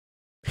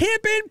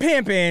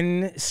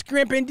Pimpin',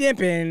 scrimpin',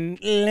 dimpin',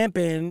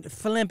 limpin',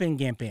 flimpin',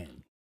 gimpin'.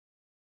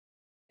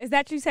 Is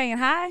that you saying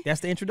hi? That's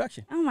the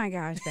introduction. Oh my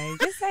gosh, Dave.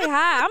 Just say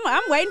hi.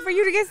 I'm waiting for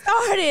you to get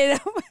started.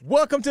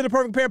 Welcome to the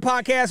Perfect Pair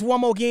Podcast.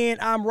 One more again,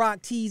 I'm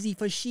Rock Teasy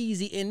for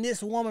Sheezy, and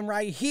this woman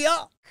right here,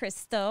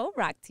 Krystal,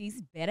 Rock T's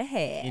better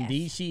half.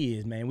 Indeed she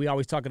is, man. We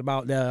always talking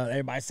about,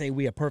 everybody say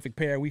we a perfect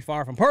pair. We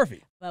far from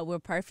perfect. But we're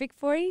perfect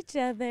for each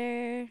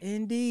other.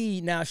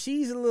 Indeed. Now,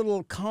 she's a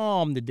little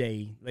calm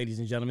today, ladies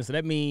and gentlemen, so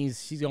that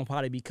means she's going to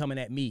probably be coming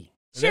at me.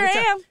 Sure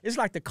am. It's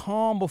like the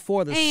calm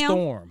before the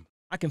storm.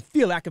 I can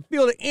feel it. I can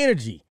feel the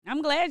energy.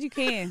 I'm glad you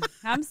can.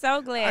 I'm so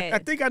glad. I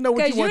think I know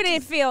what you want. Because you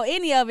didn't feel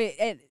any of it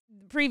at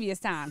previous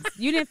times.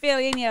 You didn't feel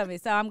any of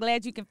it, so I'm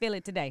glad you can feel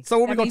it today. So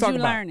what we going to talk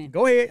about? Learning.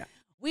 Go ahead.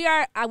 We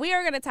are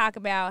going to talk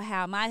about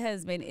how my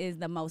husband is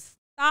the most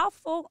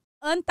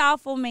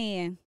unthoughtful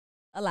man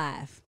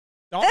alive.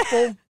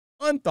 Thoughtful,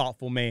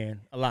 unthoughtful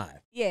man alive.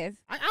 Yes.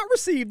 I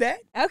received that.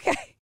 Okay.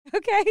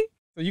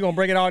 So you're going to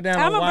break it all down?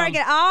 I'm going to break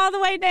it all the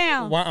way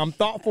down. Why I'm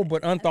thoughtful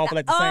but unthoughtful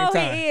at the same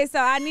time. Oh, he is. So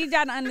I need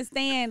y'all to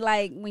understand,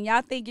 like, when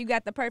y'all think you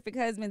got the perfect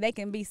husband, they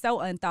can be so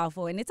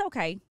unthoughtful, and it's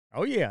okay.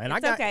 Oh, yeah. And I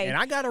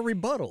got a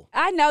rebuttal.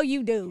 I know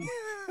you do.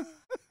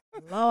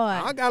 Lord.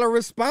 I got a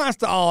response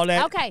to all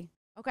that. Okay.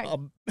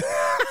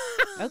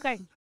 Okay.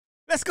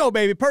 Let's go,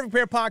 baby. Perfect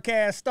Pair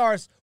Podcast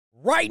starts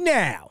right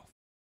now.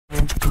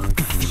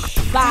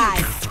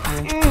 Bye.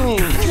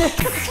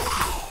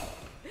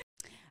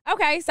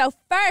 Okay, so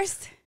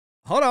first.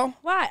 Hold on.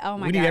 What? Oh,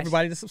 my gosh. We need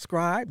everybody to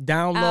subscribe,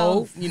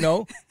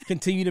 download,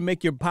 continue to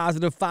make your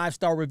positive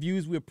 5-star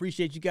reviews. We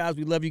appreciate you guys.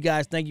 We love you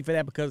guys. Thank you for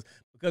that because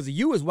of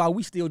you is why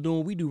we still doing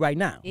what we do right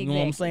now. You know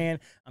what I'm saying?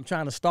 I'm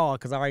trying to stall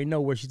because I already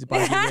know where she's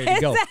about to get ready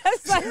to go.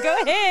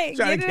 Go ahead.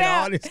 Trying to get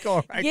all this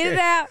going right there. Get it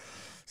out.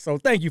 So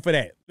thank you for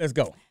that. Let's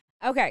go.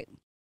 Okay.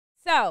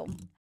 So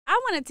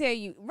I want to tell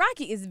you,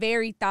 Rocky is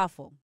very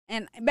thoughtful.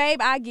 And, babe,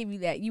 I give you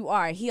that. You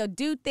are. He'll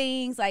do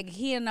things like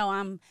he'll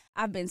know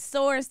I've been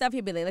sore and stuff.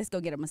 He'll be like, let's go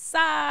get a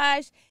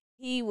massage.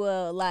 He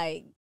will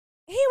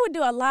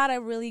do a lot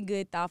of really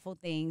good, thoughtful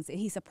things. And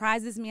he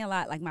surprises me a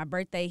lot. Like my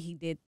birthday, he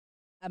did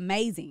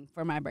amazing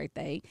for my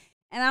birthday.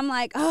 And I'm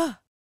like, oh,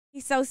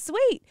 he's so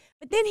sweet.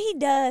 But then he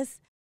does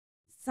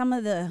some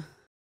of this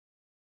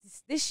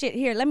shit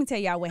here. Let me tell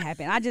y'all what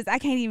happened. I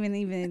can't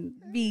even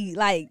be,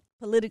 like,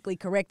 politically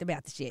correct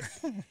about the shit.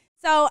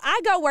 So I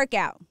go work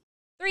out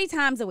 3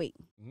 times a week.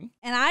 Mm-hmm.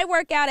 And I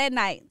work out at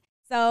night.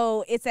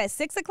 So it's at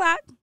 6 o'clock.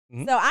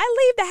 Mm-hmm. So I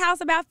leave the house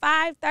about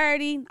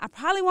 5:30. I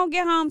probably won't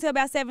get home till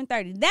about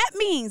 7:30. That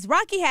means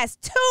Rocky has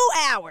 2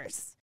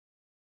 hours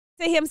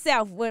to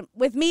himself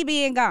with me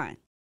being gone.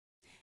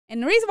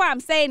 And the reason why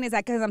I'm saying is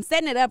because I'm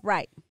setting it up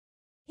right.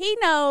 He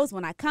knows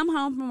when I come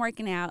home from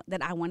working out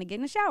that I want to get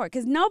in the shower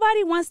because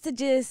nobody wants to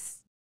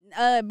just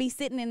be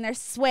sitting in their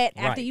sweat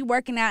after you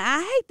working out.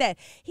 I hate that.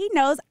 He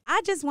knows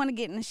I just want to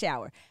get in the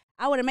shower.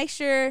 I want to make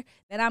sure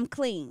that I'm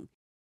clean.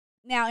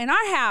 Now, in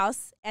our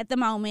house, at the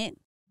moment,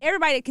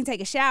 everybody can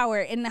take a shower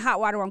and the hot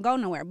water won't go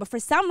nowhere. But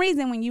for some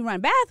reason, when you run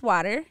bath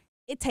water,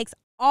 it takes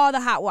all the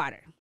hot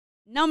water,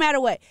 no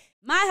matter what.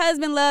 My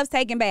husband loves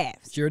taking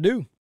baths. Sure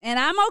do. And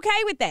I'm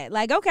okay with that.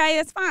 Like, okay,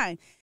 that's fine.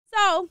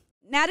 So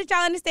now that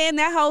y'all understand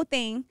that whole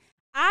thing,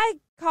 I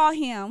call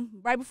him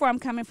right before I'm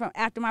coming from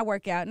after my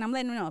workout, and I'm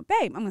letting him know,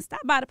 babe, I'm going to stop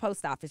by the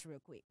post office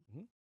real quick.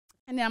 Mm-hmm.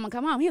 And then I'm going to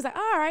come home. He was like,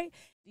 all right.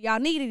 Do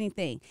y'all need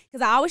anything?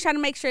 Because I always try to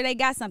make sure they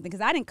got something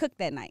because I didn't cook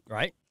that night.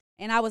 Right.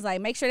 And I was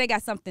like, make sure they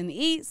got something to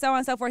eat, so on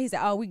and so forth. He said,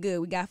 oh, we good.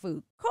 We got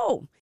food.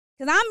 Cool.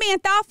 Because I'm being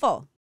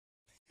thoughtful.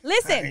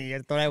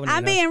 Listen,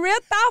 I'm being real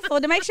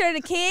thoughtful to make sure the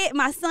kid,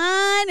 my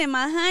son and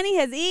my honey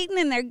has eaten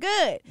and they're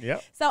good.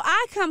 Yep. So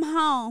I come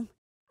home.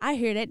 I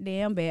hear that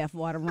damn bath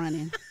water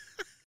running.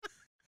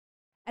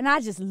 And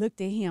I just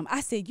looked at him. I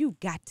said, you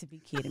got to be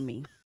kidding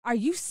me. Are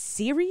you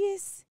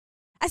serious?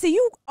 I said,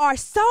 you are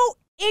so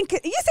you see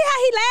how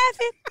he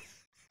laughing?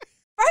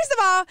 First of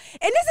all,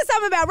 and this is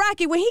something about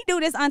Rocky when he do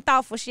this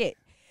unthoughtful shit.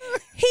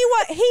 He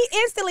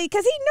instantly,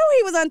 because he knew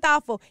he was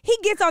unthoughtful, he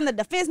gets on the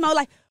defense mode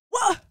like,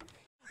 well,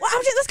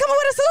 let's come up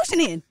with a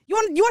solution then. You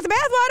want the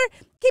bath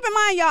water? Keep in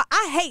mind, y'all,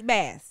 I hate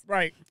baths.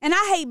 Right. And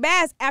I hate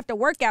baths after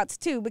workouts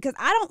too because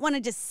I don't want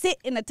to just sit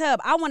in the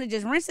tub. I want to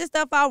just rinse this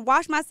stuff off,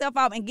 wash myself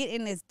off, and get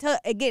in this tub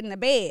and get in the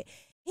bed.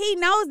 He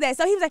knows that.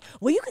 So he was like,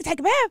 well, you can take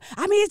a bath.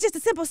 I mean, it's just a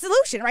simple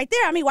solution right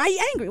there. I mean, why are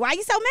you angry? Why are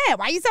you so mad?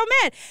 Why are you so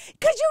mad?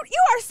 Because you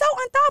are so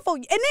unthoughtful.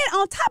 And then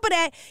on top of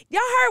that, y'all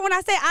heard when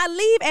I say I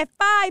leave at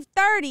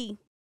 5:30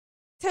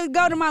 to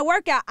go to my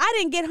workout. I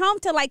didn't get home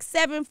till like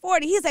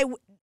 7:40. He's like,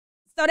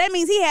 so that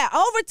means he had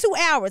over 2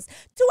 hours.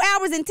 2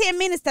 hours and 10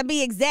 minutes to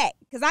be exact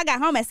because I got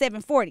home at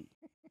 7:40.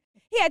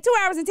 He had 2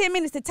 hours and 10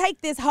 minutes to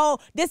take this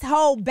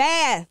whole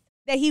bath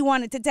that he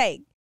wanted to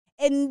take.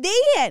 And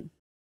then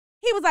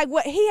he was like,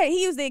 what?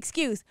 He used the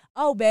excuse.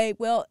 Oh, babe,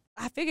 well,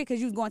 I figured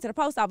because you was going to the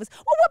post office.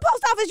 Well, what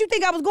post office you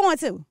think I was going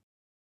to?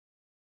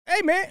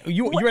 Hey, man,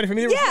 you ready for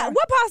me to respond? Yeah,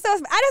 what post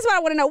office? That's what I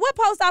want to know. What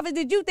post office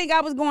did you think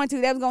I was going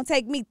to that was going to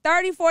take me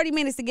 30, 40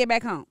 minutes to get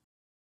back home?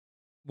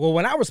 Well,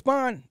 when I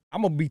respond,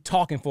 I'm gonna be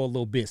talking for a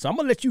little bit, so I'm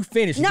gonna let you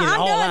finish. No, and get it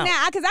I'm all doing out.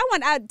 now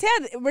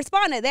because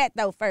respond to that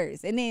though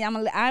first, and then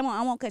I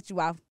won't cut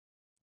you off.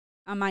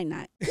 I might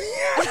not.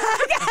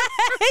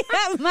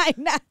 I might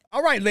not.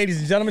 All right, ladies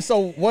and gentlemen.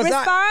 So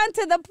respond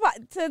to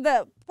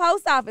the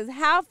post office.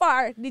 How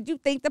far did you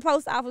think the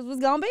post office was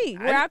gonna be?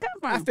 Where I come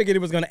from? I figured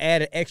it was gonna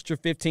add an extra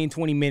 15,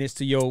 20 minutes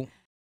to your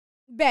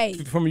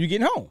babe from you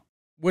getting home.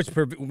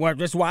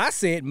 That's why I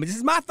said this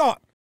is my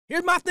thought.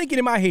 Here's my thinking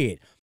in my head.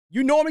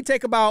 You normally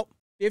take about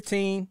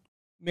 15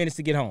 minutes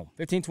to get home,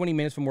 15, 20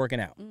 minutes from working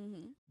out.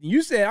 Mm-hmm.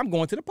 You said, I'm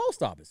going to the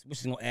post office, which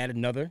is going to add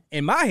another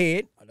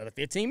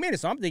 15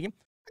 minutes. So I'm thinking,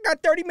 I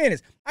got 30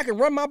 minutes. I can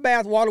run my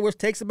bath water, which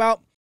takes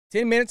about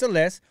 10 minutes or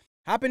less,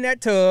 hop in that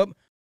tub,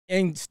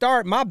 and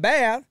start my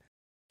bath.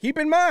 Keep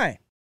in mind,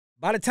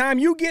 by the time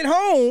you get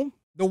home,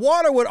 the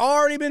water would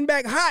already been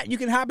back hot. You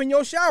can hop in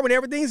your shower and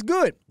everything's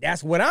good.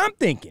 That's what I'm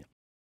thinking.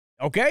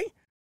 Okay?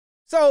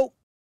 So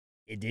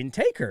it didn't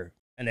take her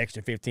an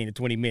extra 15 to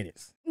 20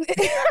 minutes.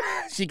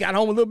 She got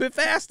home a little bit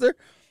faster,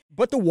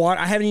 but the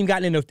water, I haven't even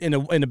gotten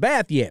in the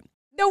bath yet.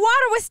 The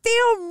water was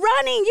still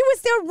running. You were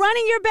still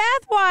running your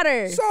bath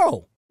water.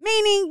 So,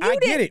 meaning I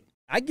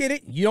get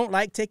it. You don't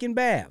like taking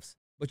baths,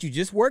 but you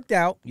just worked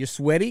out. You're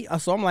sweaty.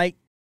 So I'm like,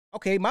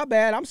 okay, my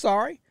bad. I'm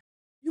sorry.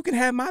 You can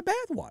have my bath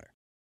water.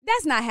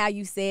 That's not how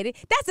you said it.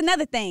 That's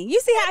another thing. You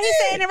see how he's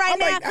saying it right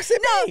now? I said,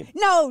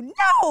 no.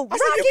 I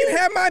said, you can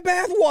have my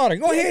bath water.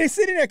 Go ahead and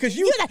sit in there because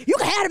you can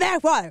have the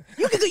bath water.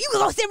 You can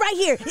go sit right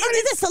here.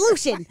 It's a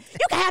solution.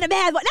 You can have the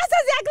bath water. That's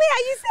exactly how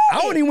you said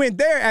it. I only went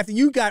there after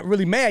you got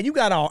really mad. You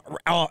got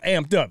all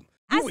amped up.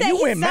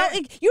 You went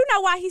mad. You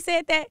know why he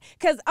said that?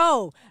 Because,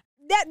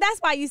 that's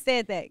why you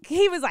said that.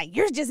 He was like,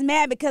 you're just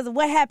mad because of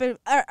what happened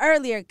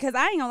earlier. Because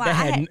I ain't gonna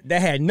lie.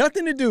 That had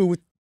nothing to do with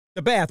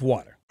the bath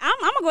water. I'm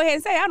going to go ahead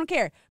and say I don't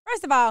care.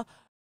 First of all,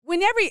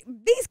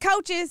 these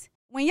coaches,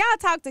 when y'all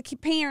talk to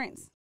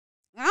parents,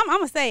 I'm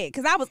going to say it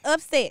because I was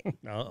upset.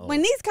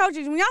 When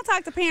y'all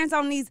talk to parents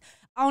on these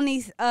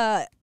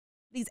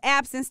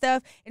apps and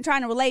stuff and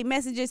trying to relate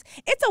messages,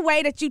 it's a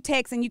way that you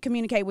text and you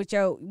communicate with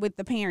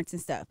the parents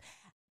and stuff.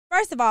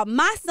 First of all,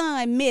 my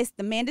son missed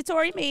the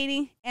mandatory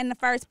meeting and the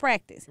first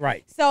practice.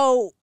 Right.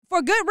 So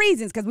for good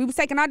reasons, because we was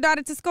taking our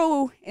daughter to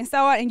school and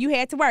so on, and you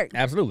had to work.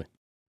 Absolutely.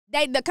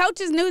 The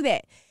coaches knew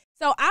that.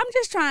 So I'm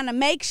just trying to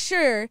make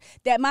sure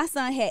that my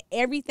son had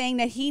everything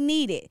that he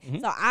needed. Mm-hmm.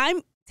 So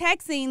I'm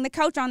texting the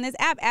coach on this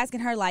app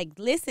asking her, like,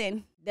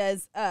 listen,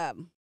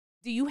 do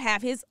you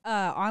have his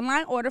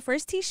online order for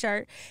his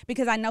T-shirt?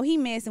 Because I know he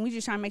missed, and we're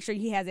just trying to make sure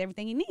he has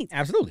everything he needs.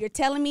 Absolutely. You're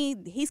telling me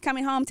he's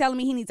coming home telling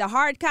me he needs a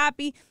hard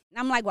copy. And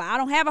I'm like, well, I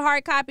don't have a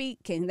hard copy.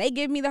 Can they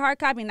give me the hard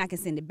copy and I can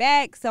send it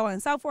back, so on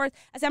and so forth?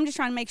 I said, I'm just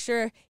trying to make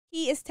sure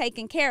he is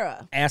taken care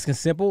of. Asking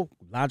simple,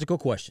 logical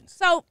questions.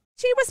 So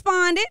she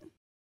responded.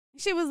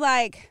 She was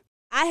like,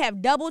 I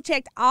have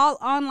double-checked all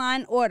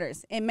online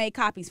orders and made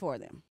copies for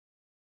them.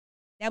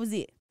 That was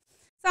it.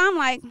 So I'm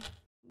like,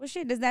 well,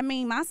 shit, does that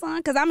mean my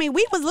son? Because,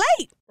 we was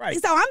late. Right.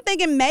 So I'm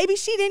thinking maybe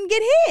she didn't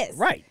get his.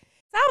 Right.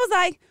 So I was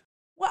like,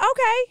 well,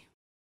 okay.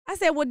 I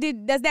said, well,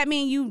 does that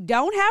mean you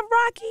don't have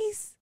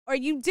Rockies or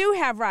you do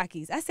have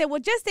Rockies? I said, well,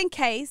 just in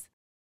case,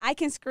 I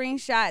can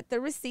screenshot the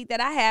receipt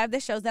that I have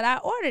that shows that I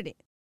ordered it.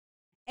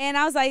 And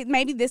I was like,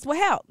 maybe this will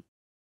help.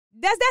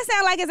 Does that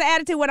sound like it's an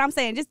attitude what I'm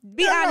saying? Just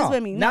be honest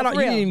with me. You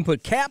didn't even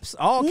put caps,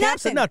 all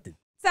caps or nothing.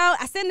 So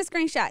I send a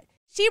screenshot.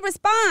 She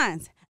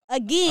responds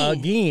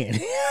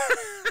again.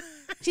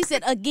 She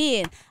said,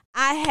 again,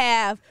 I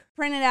have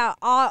printed out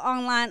all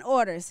online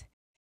orders.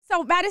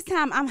 So by this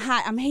time, I'm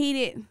hot. I'm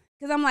heated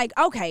because I'm like,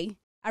 okay,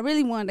 I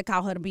really wanted to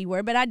call her the B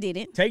word, but I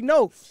didn't. Take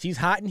note. She's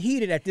hot and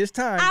heated at this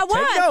time. I was.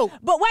 Take note.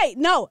 But wait,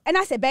 no. And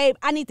I said, babe,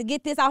 I need to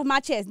get this off my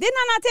chest. Didn't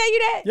I not tell you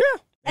that?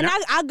 Yeah. And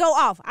I go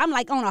off. I'm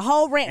like on a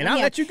whole rant. And I'll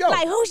let you go.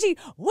 Like, what she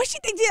think?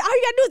 All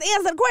you got to do is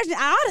answer the question.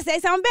 I ought to say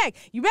something back.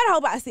 You better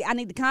hope I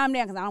need to calm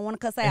down because I don't want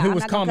to cuss out. And who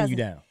was calming you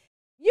down?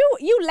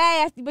 You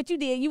laughed, but you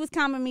did. You was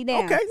calming me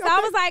down. Okay. So I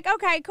was like,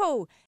 okay,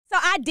 cool. So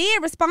I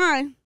did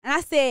respond. And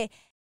I said,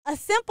 a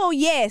simple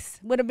yes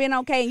would have been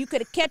okay. And you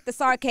could have kept the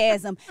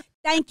sarcasm.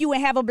 Thank you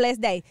and have a blessed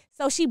day.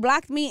 So she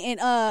blocked me and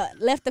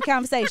left the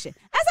conversation.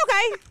 That's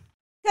okay.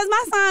 Because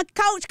my son,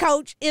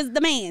 Coach, is the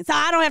man. So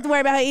I don't have to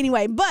worry about her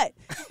anyway. But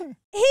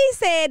he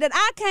said that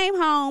I came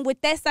home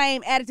with that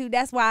same attitude.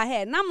 That's why I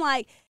had. And I'm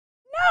like,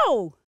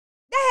 no,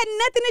 that had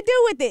nothing to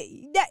do with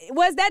it.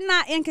 Was that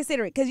not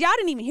inconsiderate? Because y'all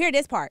didn't even hear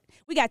this part.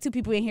 We got 2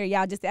 people in here,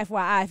 y'all, just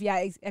FYI,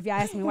 if y'all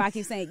ask me why I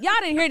keep saying. Y'all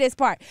didn't hear this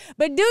part.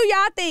 But do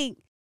y'all think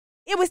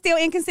it was still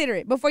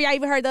inconsiderate before y'all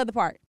even heard the other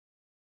part?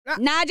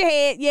 Nod your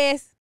head,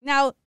 yes,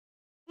 no.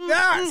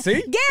 See?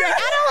 Garrett,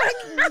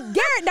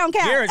 Garrett don't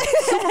count. Garrett,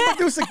 super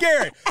producer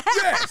Garrett.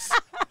 Yes.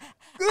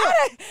 Good.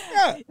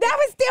 Yeah. That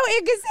was still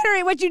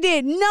inconsiderate what you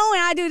did, knowing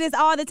I do this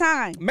all the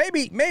time.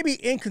 Maybe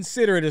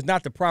inconsiderate is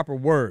not the proper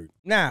word.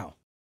 Now,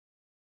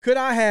 could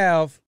I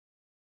have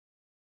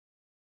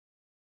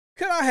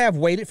Could I have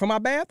waited for my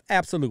bath?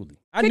 Absolutely.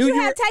 Could you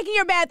have taken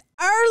your bath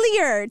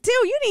earlier, too?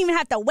 You didn't even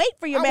have to wait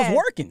for your bath. I was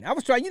working. I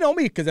was trying, you know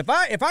me, because if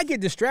I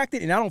get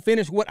distracted and I don't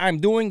finish what I'm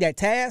doing, that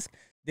task,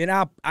 then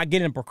I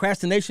get in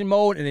procrastination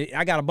mode and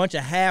I got a bunch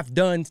of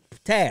half-done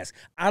tasks.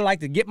 I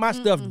like to get my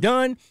stuff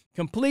done,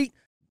 complete.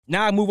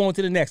 Now I move on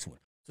to the next one.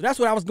 So that's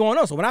what I was going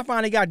on. So when I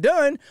finally got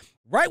done,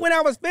 right when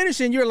I was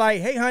finishing, you're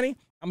like, hey, honey,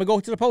 I'm going to go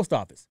to the post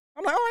office.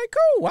 I'm like, all right,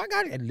 cool. I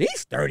got at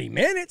least 30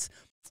 minutes.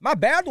 My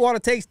bath water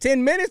takes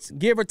 10 minutes,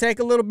 give or take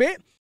a little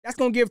bit. That's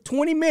going to give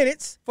 20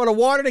 minutes for the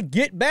water to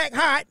get back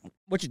hot,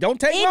 which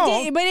don't take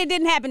long. But it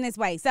didn't happen this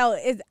way. So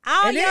it's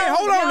all and then,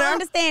 hold on now.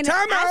 Understand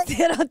Time out.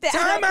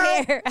 Time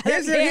out.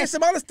 Here's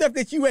some other stuff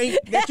that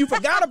you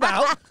forgot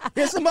about.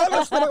 Here's some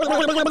other stuff.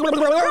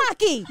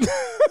 Rocky.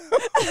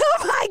 Oh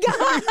my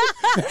God.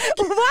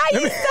 Why are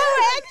you so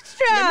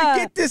extra? Let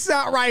me get this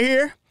out right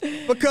here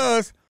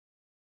because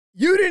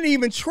you didn't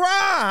even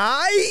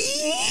try.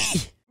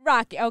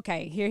 Rocky.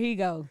 Okay, here he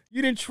goes.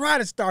 You didn't try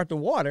to start the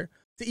water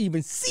to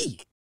even see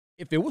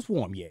if it was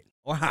warm yet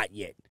or hot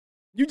yet.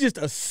 You just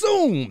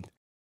assumed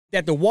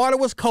that the water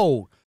was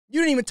cold.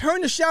 You didn't even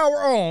turn the shower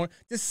on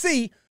to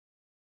see,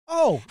 the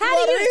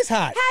water is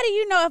hot. How do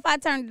you know if I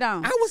turned it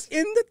on? I was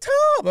in the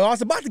tub. I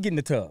was about to get in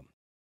the tub.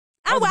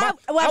 I was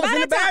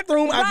in the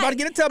bathroom. Right. I was about to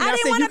get in the tub, and I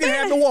said, you can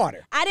have the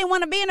water. I didn't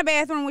want to be in the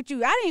bathroom with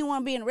you. I didn't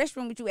want to be in the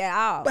restroom with you at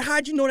all. But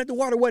how'd you know that the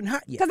water wasn't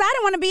hot yet? Because I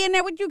didn't want to be in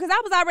there with you because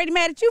I was already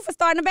mad at you for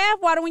starting the bath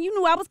water when you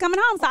knew I was coming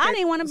home. So I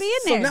didn't want to be in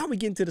there. So now we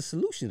get into the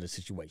solution of the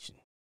situation.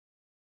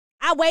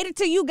 I waited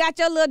till you got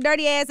your little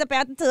dirty ass up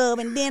out the tub,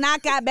 and then I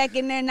got back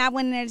in there, and I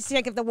went in there to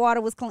check if the water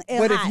was clean.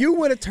 But if you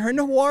would have turned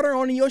the water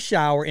on in your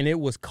shower and it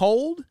was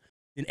cold,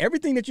 then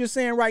everything that you're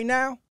saying right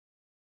now,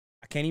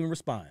 I can't even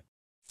respond.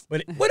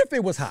 But what if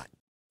it was hot?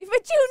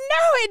 But you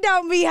know it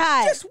don't be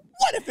hot. Just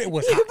what if it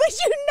was hot? But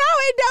you know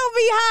it don't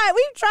be hot.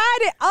 We've tried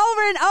it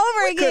over and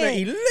over again.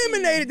 We could have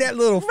eliminated that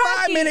little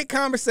 5-minute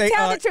conversation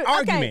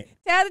argument. Okay.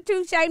 Tell the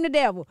truth, shame the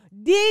devil.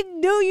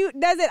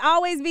 Does it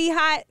always be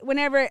hot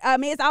whenever,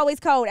 it's always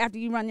cold after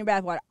you run your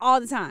bath water all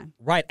the time?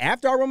 Right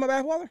after I run my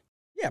bath water?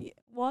 Yeah.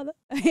 Water?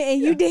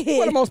 And you did.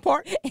 For the most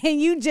part.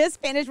 And you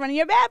just finished running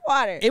your bath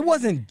water. It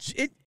wasn't,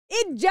 babe,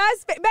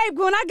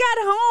 when I got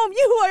home,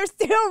 you were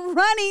still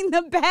running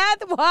the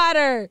bath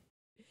water.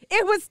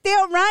 It was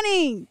still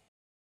running.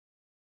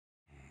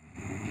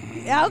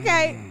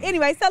 Okay.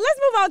 Anyway, so let's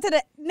move on to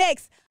the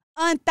next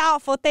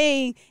unthoughtful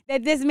thing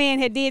that this man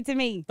had did to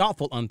me.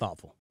 Thoughtful,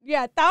 unthoughtful.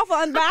 Yeah, thoughtful.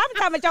 But I'm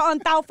talking about your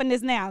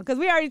unthoughtfulness now because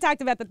we already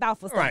talked about the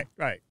thoughtful stuff.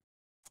 Right.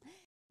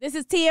 This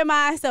is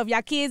TMI, so if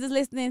y'all kids is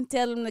listening,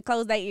 tell them to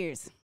close their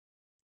ears.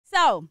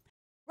 So,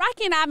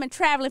 Rocky and I have been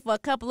traveling for a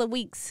couple of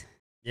weeks.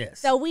 Yes.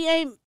 So we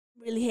ain't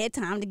really had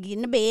time to get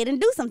in the bed and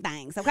do some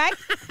things, okay?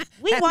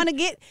 We want to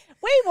do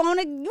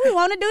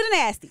the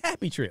nasty.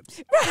 Happy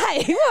trips.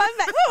 Right. We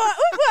want to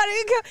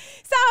go.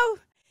 So,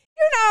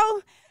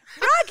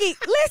 Rocky,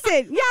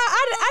 listen, y'all,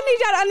 I need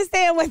y'all to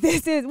understand what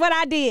this is, what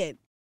I did.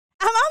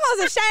 I'm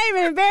almost ashamed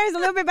and embarrassed a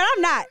little bit, but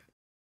I'm not.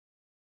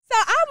 So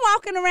I'm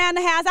walking around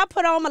the house. I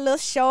put on my little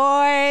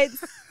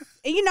shorts.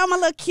 And my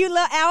little cute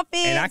little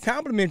outfit. And I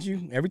compliment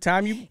you every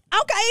time you.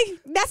 Okay,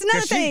 that's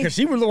another thing. Because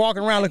she was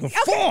walking around looking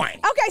fine.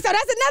 Okay, so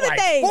that's another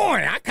thing.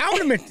 Fine. I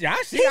compliment you. I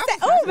see. He said,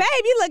 "Oh, babe,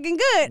 you looking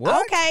good."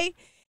 What? Okay.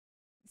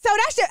 So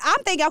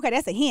I'm thinking, okay,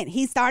 that's a hint.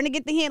 He's starting to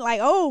get the hint,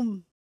 like,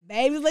 oh,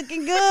 baby's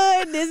looking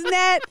good, this and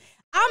that.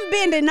 I'm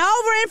bending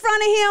over in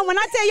front of him. When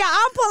I tell y'all,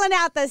 I'm pulling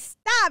out the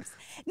stops.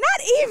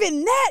 Not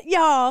even that,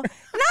 y'all.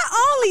 Not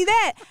only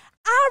that,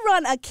 I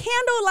run a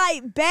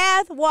candlelight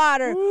bath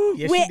water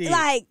with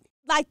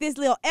like this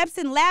little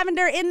Epsom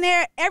lavender in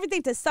there,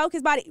 everything to soak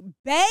his body.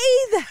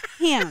 Bathe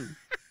him.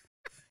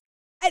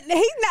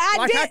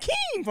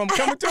 Hakeem from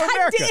Coming to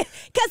America.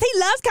 Because he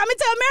loves Coming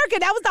to America.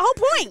 That was the whole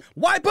point.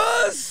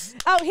 Wipers.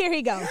 Oh, here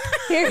he go.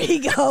 Here he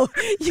go.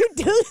 You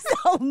do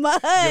so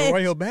much. Your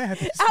royal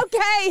bath.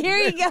 Okay,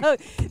 here he goes.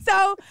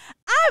 So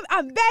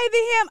I'm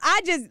bathing him.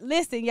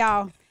 Listen,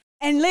 y'all.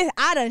 And listen,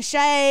 I done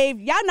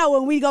shaved. Y'all know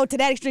when we go to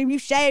that extreme, you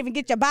shave and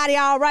get your body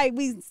all right.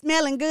 We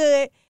smelling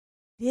good.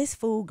 This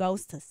fool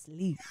goes to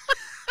sleep.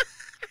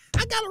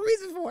 I got a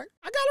reason for it.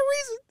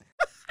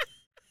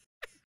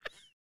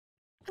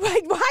 Why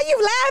are you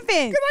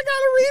laughing? Because I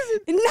got a reason.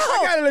 No.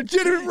 I got a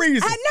legitimate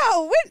reason. I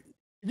know.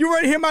 You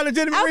ready to hear my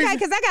legitimate reason? Okay,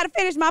 because I got to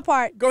finish my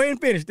part. Go ahead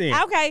and finish then.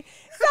 Okay.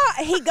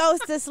 So he goes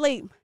to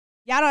sleep.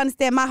 Y'all don't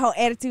understand my whole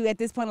attitude at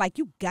this point. Like,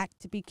 you got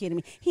to be kidding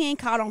me. He ain't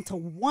caught on to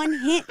one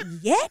hint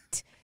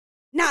yet.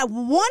 Not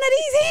one of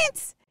these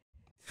hints.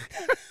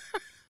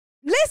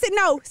 Listen,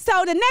 no. So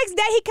the next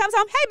day he comes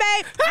home. Hey,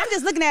 babe. I'm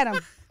just looking at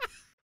him.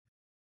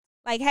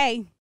 Like,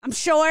 hey, I'm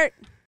short.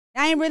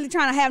 I ain't really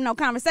trying to have no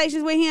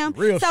conversations with him.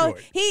 Real so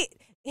short. He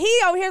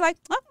over here like,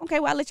 oh, okay,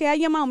 well, I'll let you have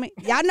your moment.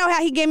 Y'all know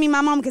how he gave me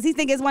my moment because he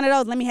think it's one of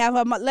those. Let me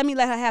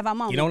let her have her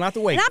moment. You don't have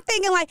to wait. And I'm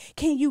thinking like,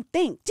 can you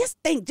think just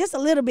a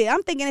little bit?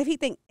 I'm thinking if he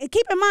think,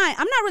 keep in mind,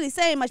 I'm not really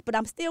saying much, but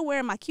I'm still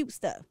wearing my cute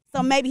stuff.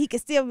 So maybe he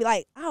could still be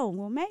like, oh,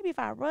 well, maybe if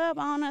I rub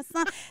on her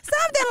something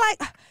like,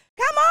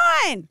 come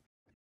on.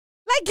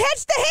 Like,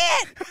 catch the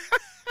hint.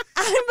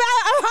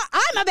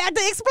 I'm about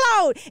to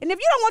explode. And if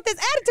you don't want this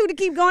attitude to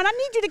keep going, I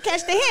need you to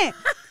catch the hint.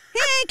 He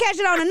ain't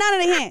catching on to none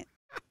of the hint.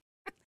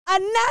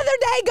 Another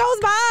day goes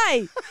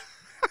by.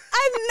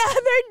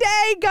 Another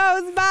day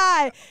goes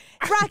by.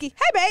 Rocky,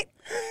 hey, babe.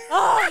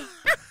 Oh,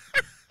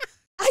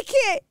 I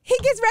can't. He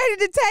gets ready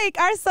to take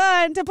our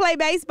son to play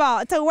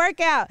baseball, to work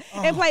out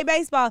and play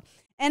baseball.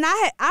 And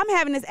I'm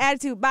having this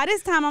attitude. By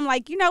this time, I'm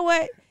like, you know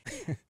what?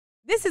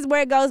 This is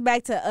where it goes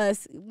back to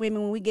us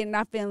women when we get in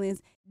our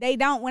feelings. They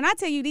don't, when I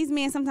tell you these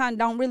men sometimes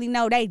don't really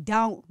know, they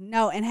don't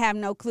know and have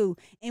no clue.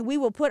 And we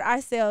will put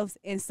ourselves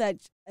in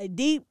such a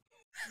deep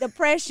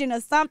depression or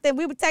something.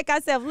 We would take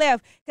ourselves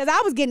left because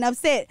I was getting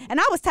upset and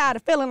I was tired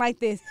of feeling like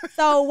this.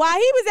 So while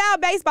he was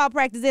out baseball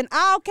practice in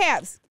all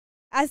caps,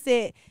 I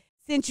said,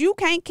 since you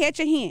can't catch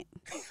a hint,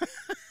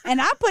 and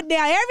I put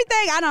down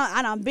everything.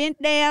 I done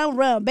bent down,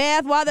 run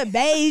bath water,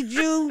 bathed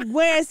you,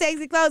 wearing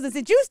sexy clothes. And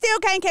since you still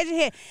can't catch a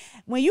hint,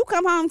 when you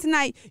come home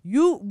tonight,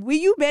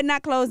 you better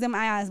not close them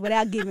eyes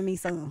without giving me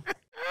some.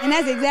 And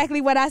that's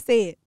exactly what I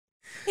said.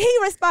 He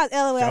responds,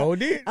 LOL. Sure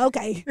did.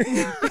 Okay. I'm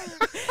like,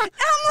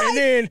 and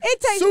then it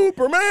takes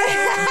Superman.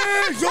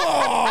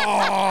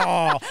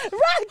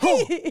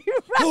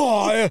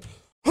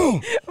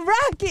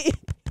 Rocky.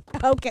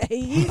 Okay,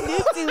 you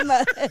do too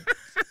much.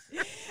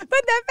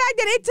 But the fact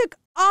that it took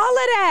all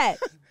of that.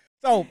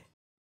 So,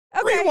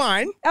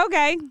 rewind.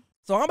 Okay.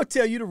 So, I'm going to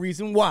tell you the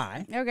reason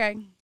why. Okay.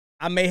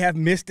 I may have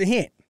missed the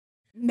hint.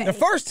 The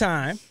first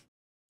time,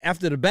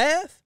 after the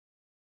bath,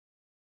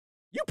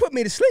 you put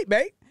me to sleep,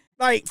 babe.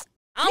 Like,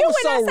 I was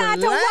so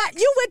relaxed.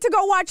 You went to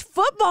go watch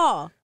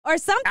football or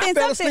something. I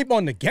fell asleep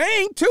on the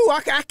game, too.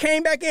 I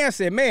came back in and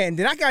said, man,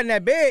 then I got in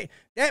that bed,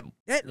 that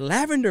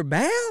lavender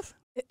bath?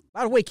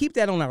 By the way, keep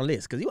that on our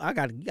list, because you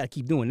got to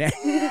keep doing that.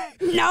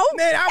 No,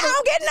 man, I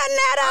don't get nothing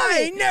out of it. I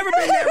ain't never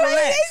been that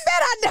relaxed. He said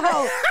I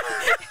don't.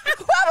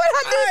 Why would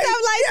I do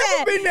something like that? I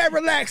ain't never been that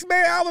relaxed,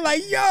 man. I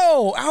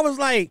was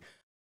like,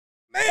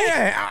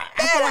 man,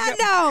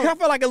 I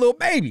felt like a little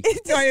baby. You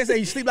know how you say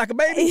you sleep like a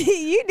baby?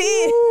 You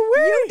did.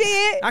 You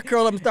did. I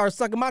curled up and started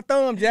sucking my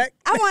thumb, Jack.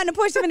 I wanted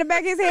to push him in the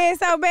back of his head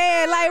so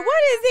bad. Like,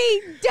 what is he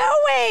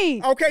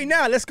doing? Okay,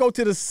 now let's go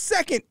to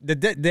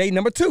the day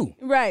number 2.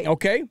 Right.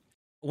 Okay.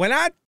 When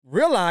I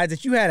realized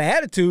that you had an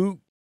attitude,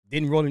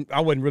 I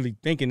wasn't really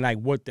thinking like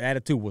what the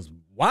attitude was.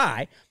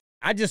 Why?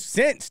 I just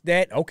sensed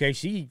that, okay,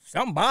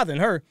 something bothering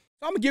her.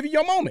 So I'm going to give you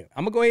your moment.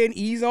 I'm going to go ahead and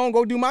ease on,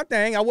 go do my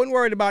thing. I wasn't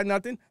worried about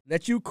nothing.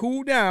 Let you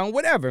cool down,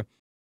 whatever.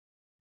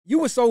 You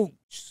were so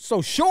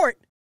short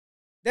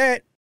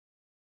that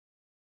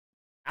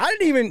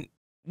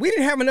we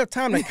didn't have enough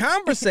time to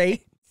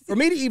conversate for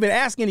me to even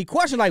ask any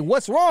questions like,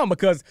 what's wrong?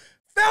 Because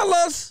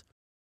fellas,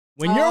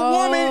 when your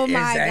woman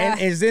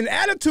is in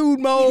attitude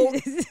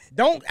mode,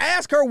 don't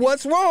ask her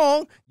what's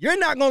wrong. You're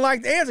not going to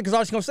like the answer because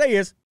all she's going to say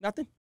is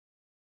nothing.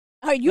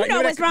 Oh, you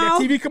know what's wrong?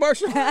 That TV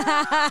commercial?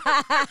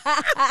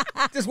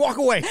 Just walk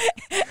away.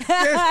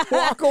 Just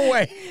walk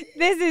away.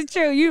 This is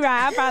true. You're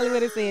right. I probably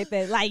would have said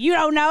that. Like, you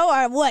don't know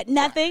or what?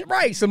 Nothing?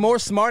 Right. Some more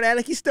smart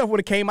alecky stuff would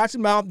have came out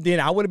your mouth. Then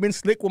I would have been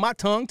slick with my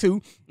tongue,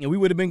 too. And we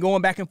would have been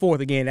going back and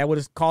forth again. That would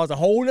have caused a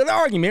whole other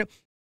argument.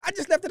 I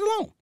just left it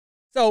alone.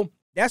 So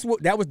that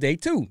was day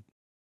 2.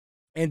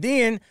 And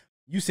then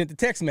you sent the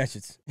text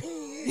message.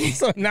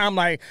 So now I'm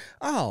like,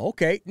 oh,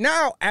 okay.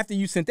 Now, after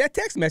you sent that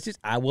text message,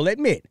 I will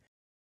admit,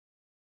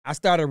 I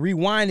started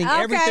rewinding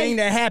everything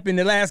that happened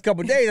the last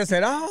couple of days. I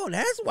said, oh,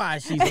 that's why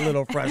she's a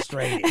little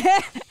frustrated.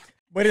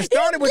 But it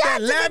started with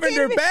that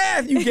lavender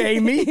bath you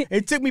gave me.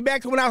 It took me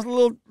back to when I was a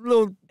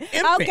little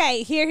infant.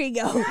 Okay, here he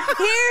go.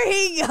 Here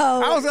he goes.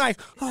 I was like,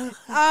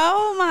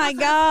 oh, my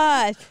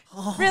gosh.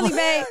 Really,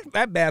 babe?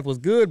 That bath was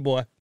good,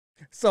 boy.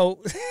 So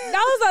those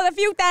are the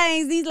few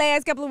things these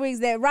last couple of weeks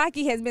that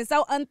Rocky has been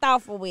so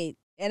unthoughtful with.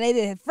 And it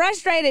has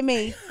frustrated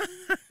me.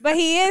 But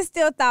he is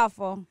still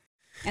thoughtful.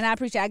 And I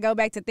appreciate it. I go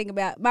back to think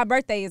about my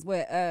birthday is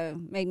what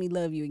made me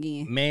love you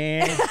again.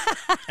 Man. And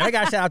I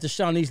got to shout out to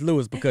Shawnice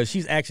Lewis because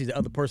she's actually the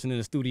other person in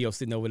the studio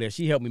sitting over there.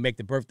 She helped me make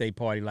the birthday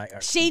party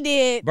she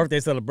did. Birthday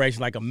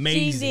celebration like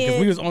amazing.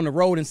 Because we was on the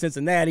road in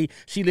Cincinnati.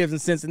 She lives in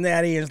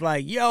Cincinnati and it's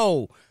like,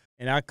 yo.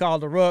 And I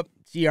called her up.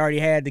 She already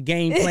had the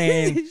game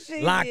plan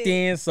locked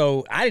in.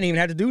 So I didn't even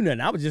have to do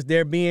nothing. I was just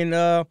there being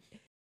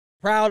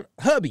proud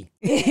hubby.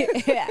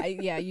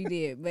 Yeah, you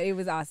did. But it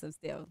was awesome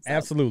still. So.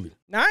 Absolutely.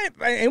 Now,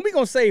 and we're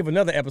going to save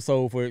another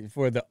episode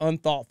for the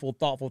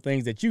thoughtful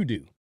things that you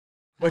do.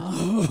 But I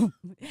do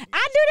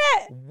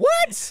that?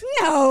 What?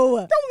 No.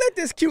 Don't let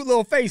this cute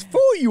little face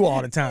fool you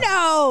all the time.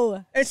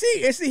 No. And see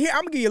here,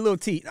 I'm going to give you a little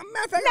tea. Matter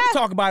of fact, I'm going to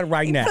talk about it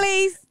right now.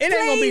 Please. It ain't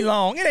going to be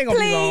long. It ain't going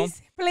to be long.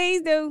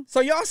 Please do. So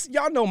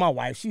y'all know my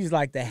wife. She's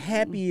like the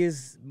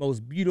happiest,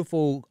 most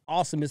beautiful,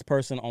 awesomest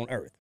person on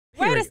earth.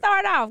 Way to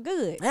start off.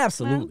 Good.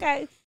 Absolutely.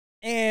 Okay.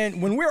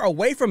 And when we're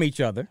away from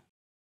each other,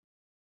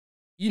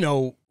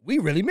 we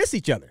really miss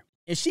each other.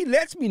 And she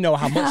lets me know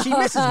how much she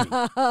misses me.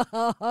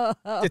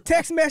 The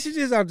text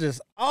messages are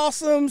just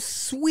awesome,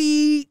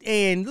 sweet,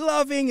 and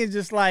loving. And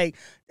just like,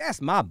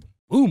 that's my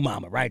boo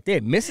mama right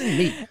there, missing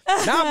me.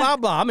 Blah, blah,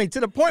 blah. I mean, to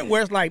the point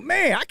where it's like,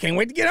 man, I can't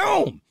wait to get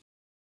home.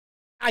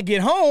 I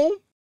get home,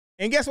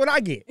 and guess what I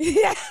get?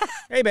 Yeah.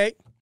 Hey, babe.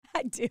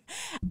 I do.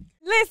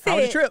 Listen. How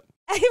was the trip?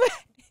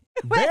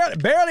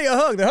 barely a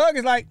hug. The hug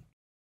is like,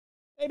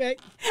 hey, babe.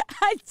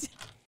 I'm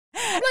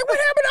like, what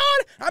happened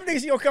on? I'm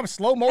thinking she gonna come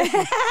slow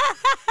motion,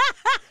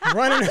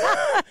 running.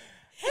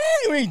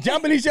 Hey, we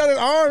jumping each other's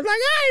arms like,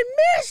 I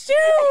missed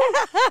you.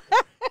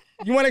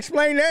 You want to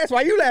explain that? That's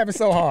why you laughing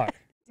so hard.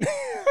 Wait,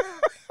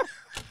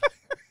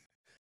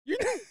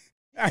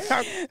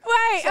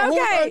 so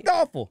okay.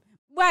 Unthoughtful.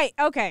 Wait,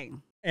 okay.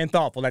 And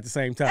thoughtful at the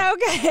same time.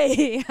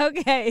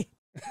 Okay.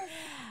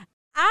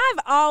 I've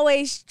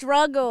always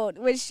struggled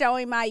with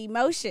showing my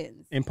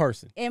emotions. In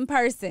person.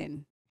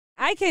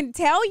 I can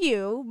tell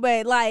you,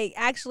 but like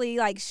actually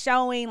like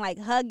showing, like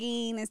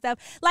hugging and stuff.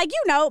 Like, you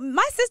know,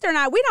 my sister and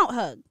I, we don't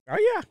hug. Oh,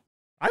 yeah.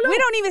 I know. We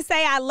don't even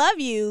say I love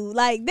you.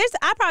 Like,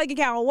 I probably can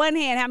count on one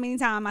hand how many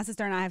times my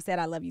sister and I have said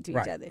I love you to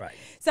each other. Right.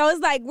 So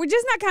it's like, we're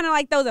just not kind of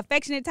like those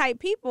affectionate type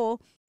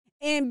people.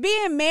 And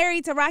being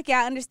married to Rocky,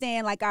 I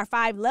understand like our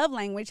 5 love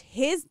language.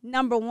 His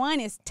number 1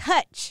 is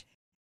touch.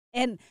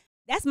 And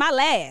that's my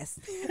last.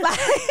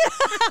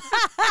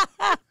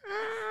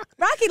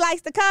 Rocky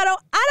likes to cuddle.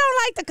 I don't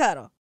like to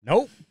cuddle.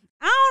 Nope.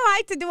 I don't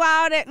like to do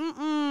all that.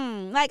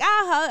 Like,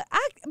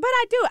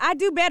 I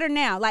do better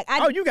now. Like,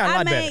 you got a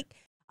lot better.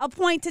 A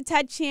point to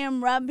touch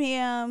him, rub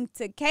him,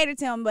 to cater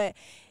to him. But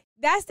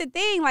that's the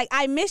thing. Like,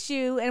 I miss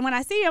you. And when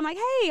I see you, I'm like,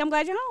 hey, I'm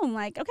glad you're home.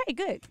 Like, okay,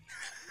 good.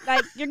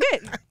 Like, you're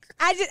good.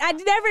 I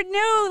never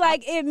knew,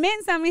 like, it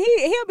meant something.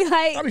 He'll be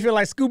like. Probably feel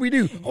like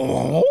Scooby-Doo.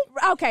 Oh.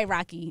 Okay,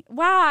 Rocky.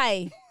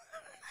 Why?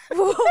 Why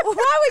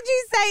would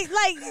you say,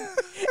 like,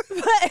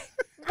 but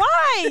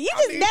why? You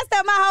just messed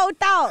up my whole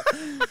thought.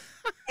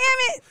 Damn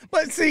it.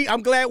 But see,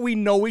 I'm glad we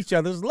know each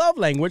other's love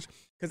language.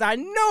 Because I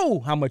know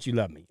how much you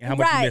love me and how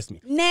much you miss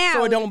me. Now,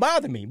 so it don't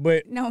bother me.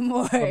 But no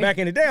more. But back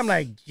in the day, I'm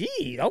like,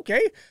 gee,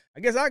 okay. I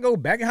guess I'll go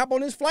back and hop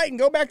on this flight and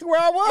go back to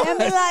where I was. And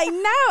be like,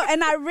 no.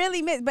 And I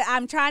really miss, but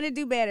I'm trying to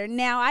do better.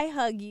 Now I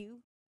hug you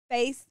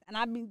face, and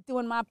I've been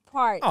doing my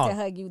part to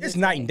hug you. It's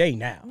night and day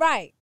now.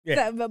 Right.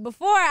 Yeah. So, but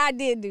before I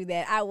did do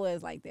that, I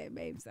was like that,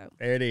 babe. So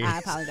there it is. I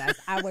apologize.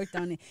 I worked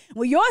on it.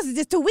 Well, yours is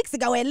just 2 weeks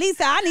ago at least.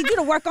 So I need you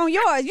to work on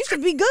yours. You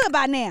should be good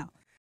by now.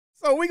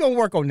 So we're going to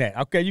work on that.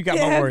 Okay, you got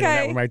my word on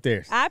that one right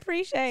there. I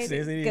appreciate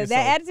it. Because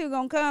that attitude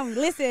going to come.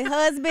 Listen,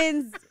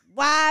 husbands,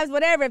 wives,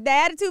 whatever. If the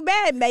attitude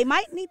bad, they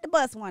might need to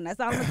bust one.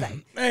 That's all I'm going to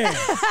say. Man.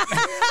 That's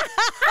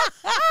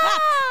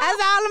all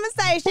I'm going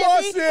to say.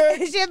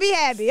 She'll be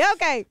happy.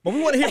 Okay. But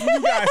we want to hear from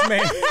you guys,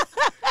 man.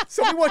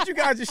 So we want you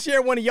guys to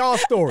share one of y'all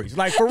stories.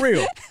 Like, for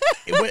real.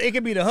 It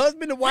could be the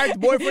husband, the wife, the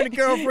boyfriend, the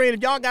girlfriend.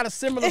 If y'all got a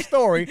similar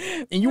story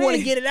and you want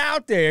to get it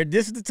out there,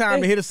 this is the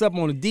time to hit us up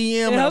on the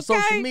DM, on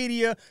social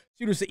media.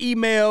 Shoot us an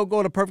email.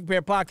 Go to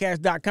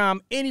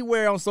perfectpairpodcast.com.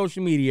 Anywhere on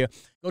social media.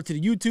 Go to the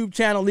YouTube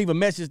channel. Leave a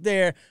message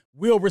there.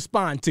 We'll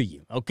respond to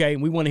you, okay?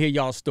 We want to hear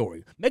y'all's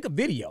story. Make a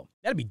video.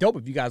 That'd be dope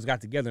if you guys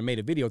got together and made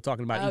a video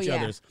talking about each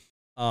other's.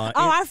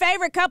 Our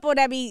favorite couple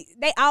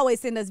they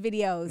always send us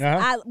videos.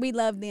 We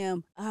love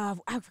them. I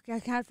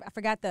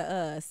forgot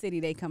the city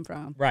they come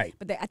from. Right.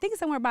 But I think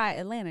it's somewhere by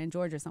Atlanta in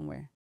Georgia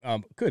somewhere.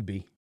 Could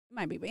be.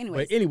 Might be, but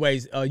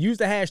anyways. Use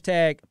the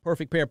hashtag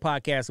Perfect Pair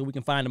Podcast so we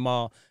can find them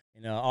all.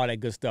 And all that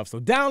good stuff.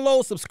 So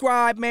download,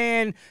 subscribe,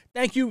 man.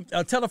 Thank you.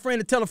 Tell a friend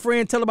to tell a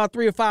friend. Tell about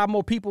 3 or 5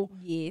 more people.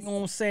 Yes. You know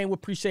what I'm saying? We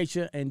appreciate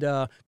you. And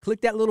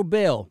click that little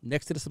bell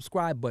next to the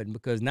subscribe button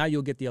because now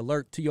you'll get the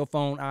alert to your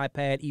phone,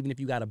 iPad. Even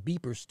if you got a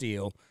beeper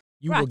still,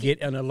 you will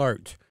get an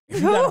alert.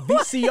 If you got a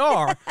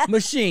VCR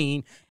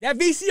machine, that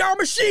VCR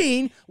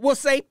machine will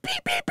say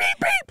beep, beep, beep,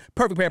 beep.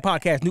 Perfect Pair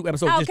Podcast. New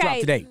episode just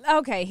dropped today.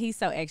 Okay, he's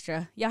so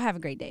extra. Y'all have a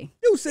great day.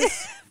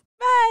 Deuces.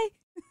 Bye.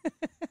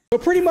 So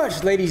pretty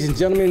much, ladies and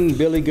gentlemen,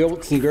 billy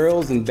goats and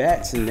girls and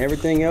bats and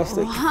everything else.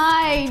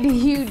 Why do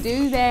you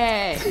do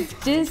that?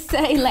 Just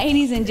say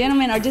ladies and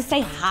gentlemen or just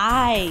say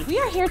hi. We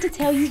are here to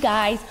tell you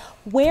guys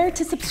where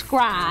to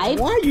subscribe.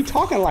 Why are you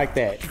talking like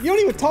that? You don't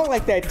even talk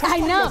like that. Talk I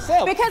know,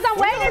 yourself. because I'm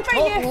waiting for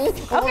you.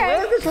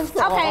 Okay.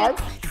 Subscribe.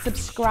 Okay.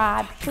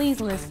 Subscribe.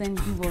 Please listen.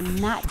 You will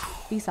not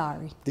be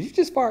sorry. Did you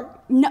just fart?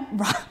 No.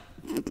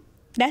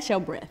 That's your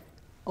breath.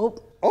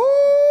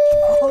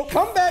 Oh,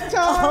 comeback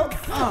time.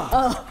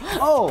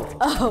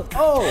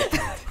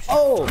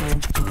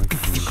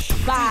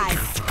 Bye.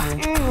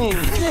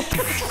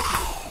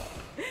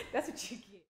 That's what you get.